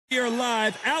Here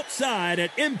live outside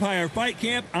at Empire Fight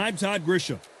Camp, I'm Todd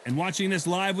Grisham. And watching this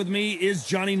live with me is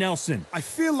Johnny Nelson. I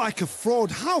feel like a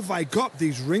fraud. How have I got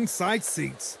these ringside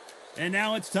seats? And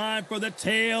now it's time for the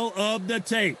tale of the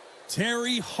tape.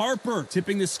 Terry Harper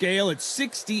tipping the scale at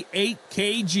 68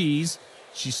 kgs.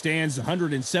 She stands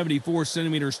 174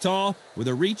 centimeters tall with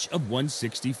a reach of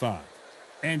 165.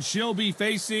 And she'll be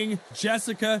facing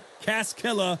Jessica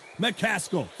Casquilla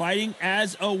McCaskill, fighting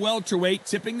as a welterweight,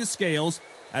 tipping the scales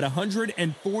at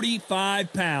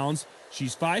 145 pounds.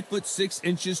 She's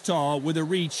 5'6" tall with a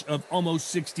reach of almost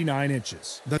 69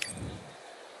 inches.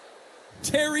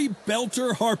 Terry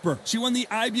Belter Harper. She won the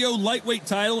IBO lightweight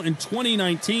title in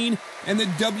 2019 and the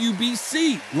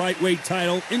WBC lightweight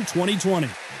title in 2020.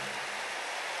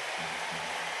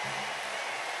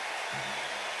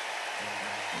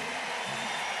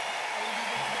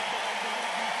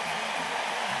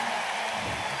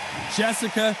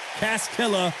 Jessica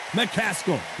Casquilla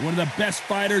McCaskill, one of the best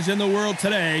fighters in the world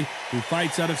today, who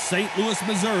fights out of St. Louis,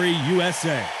 Missouri,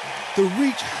 USA. The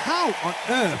reach, how on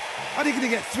earth are they going to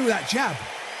get through that jab?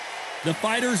 The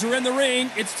fighters are in the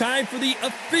ring. It's time for the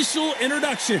official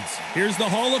introductions. Here's the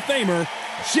Hall of Famer,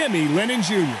 Jimmy Lennon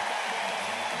Jr.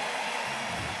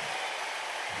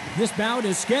 This bout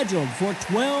is scheduled for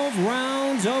 12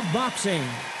 rounds of boxing.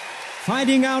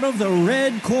 Fighting out of the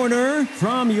red corner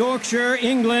from Yorkshire,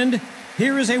 England,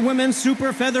 here is a women's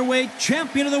super featherweight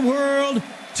champion of the world,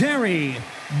 Terry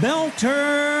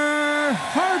Belter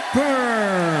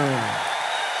Harper.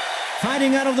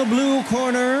 Fighting out of the blue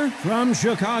corner from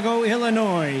Chicago,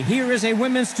 Illinois, here is a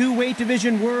women's two-weight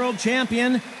division world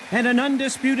champion and an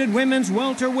undisputed women's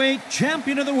welterweight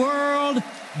champion of the world,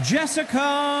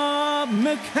 Jessica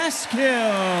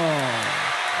McCaskill.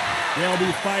 They'll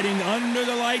be fighting under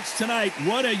the lights tonight.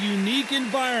 What a unique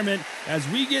environment as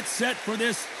we get set for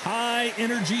this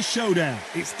high-energy showdown.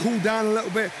 It's cooled down a little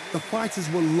bit. The fighters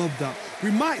will love that.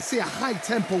 We might see a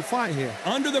high-tempo fight here.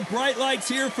 Under the bright lights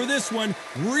here for this one.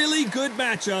 Really good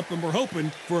matchup, and we're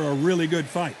hoping for a really good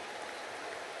fight.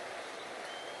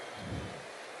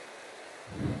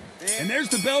 And there's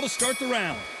the bell to start the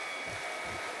round.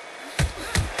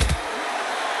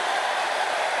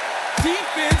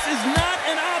 Defense is not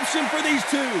an option for these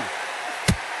two.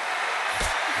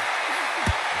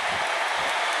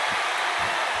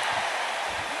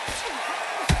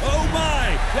 Oh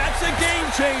my, that's a game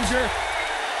changer.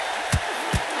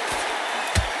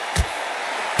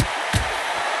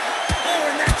 Oh,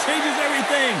 and that changes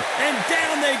everything. And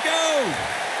down they go.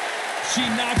 She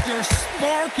knocked her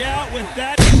spark out with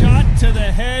that shot to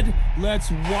the head. Let's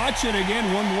watch it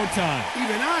again one more time.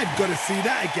 Even I've got to see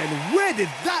that again. Where did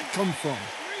that come from? 3,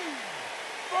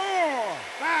 4, 5.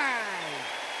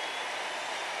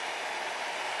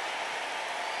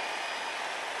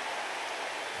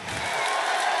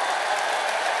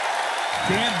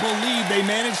 Can't believe they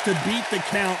managed to beat the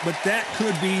count, but that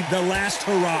could be the last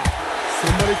hurrah.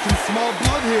 Somebody can smell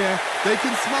blood here. They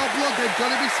can smell blood. They've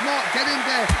got to be smart. Get in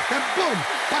there. Then boom,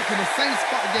 back in the same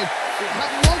spot again. It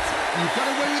happened once, you got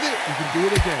away with it, you can do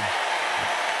it again.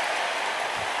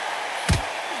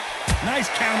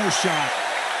 Nice counter shot.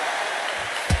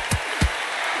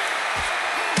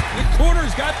 The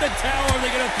corner's got the tower.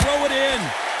 They're going to throw it in.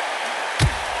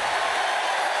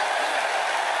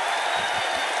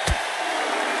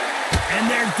 And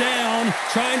they're down,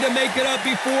 trying to make it up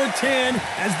before 10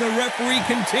 as the referee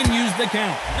continues the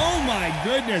count. Oh my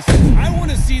goodness, I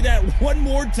want to see that one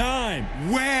more time.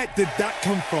 Where did that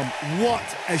come from? What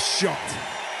a shot.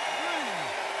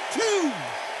 1, 2,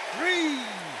 3,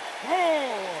 4,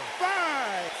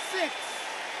 5, 6,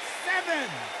 7,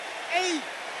 8,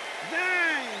 9.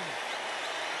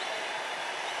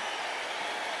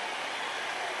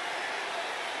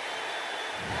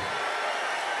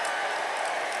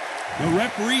 The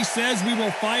referee says we will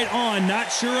fight on.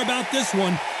 Not sure about this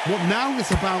one. Well, now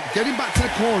it's about getting back to the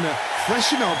corner,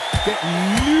 freshen up, get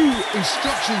new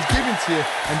instructions given to you,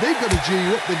 and they've got to G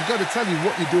you up. They've got to tell you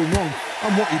what you're doing wrong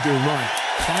and what you're doing right.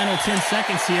 Final 10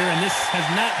 seconds here, and this has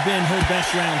not been her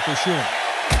best round for sure.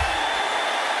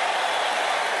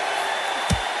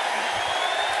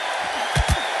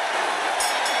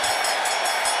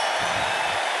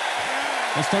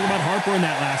 Let's talk about Harper in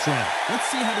that last round. Let's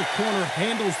see how the corner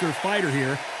handles their fighter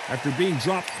here after being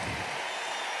dropped.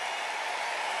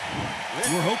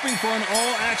 We're hoping for an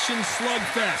all-action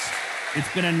slugfest. It's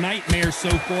been a nightmare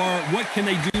so far. What can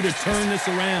they do to turn this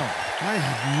around? I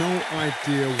have no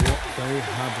idea what they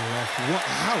have left.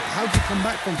 How do you come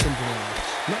back from something like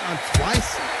that? Not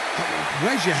twice?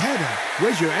 Where's your head at?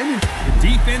 Where's your enemy?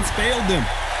 The defense failed them.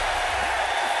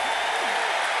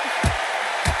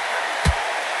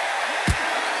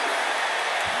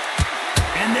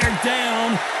 And They're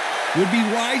down. Would be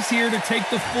wise here to take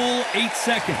the full 8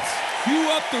 seconds. Cue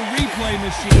up the replay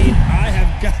machine. I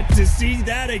have got to see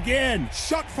that again.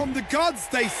 Shot from the gods,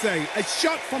 they say. A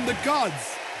shot from the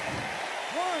gods.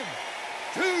 1,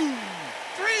 2,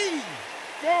 3,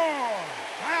 4,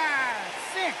 5,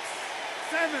 6,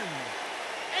 7,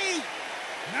 8,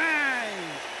 9.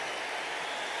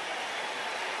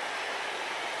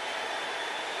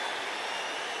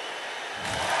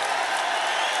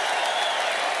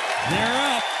 They're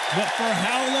up, but for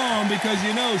how long? Because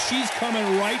you know she's coming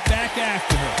right back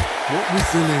after her. What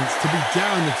resilience to be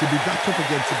down and to be back up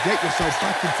again, to get yourself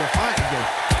back into fight again.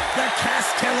 The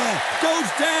cast killer goes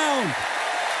down.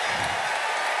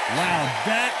 Wow,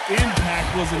 that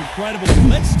impact was incredible.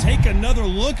 Let's take another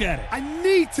look at it. I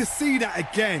need to see that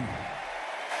again. 1,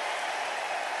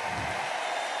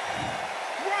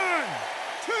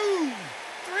 2,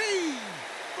 3,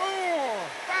 4,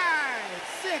 5,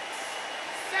 6,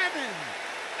 7,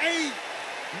 8,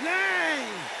 9,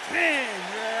 10.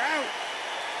 You're out.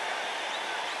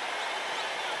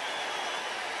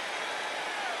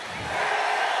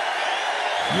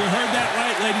 You heard that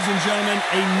right, ladies and gentlemen.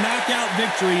 A knockout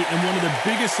victory and one of the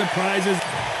biggest surprises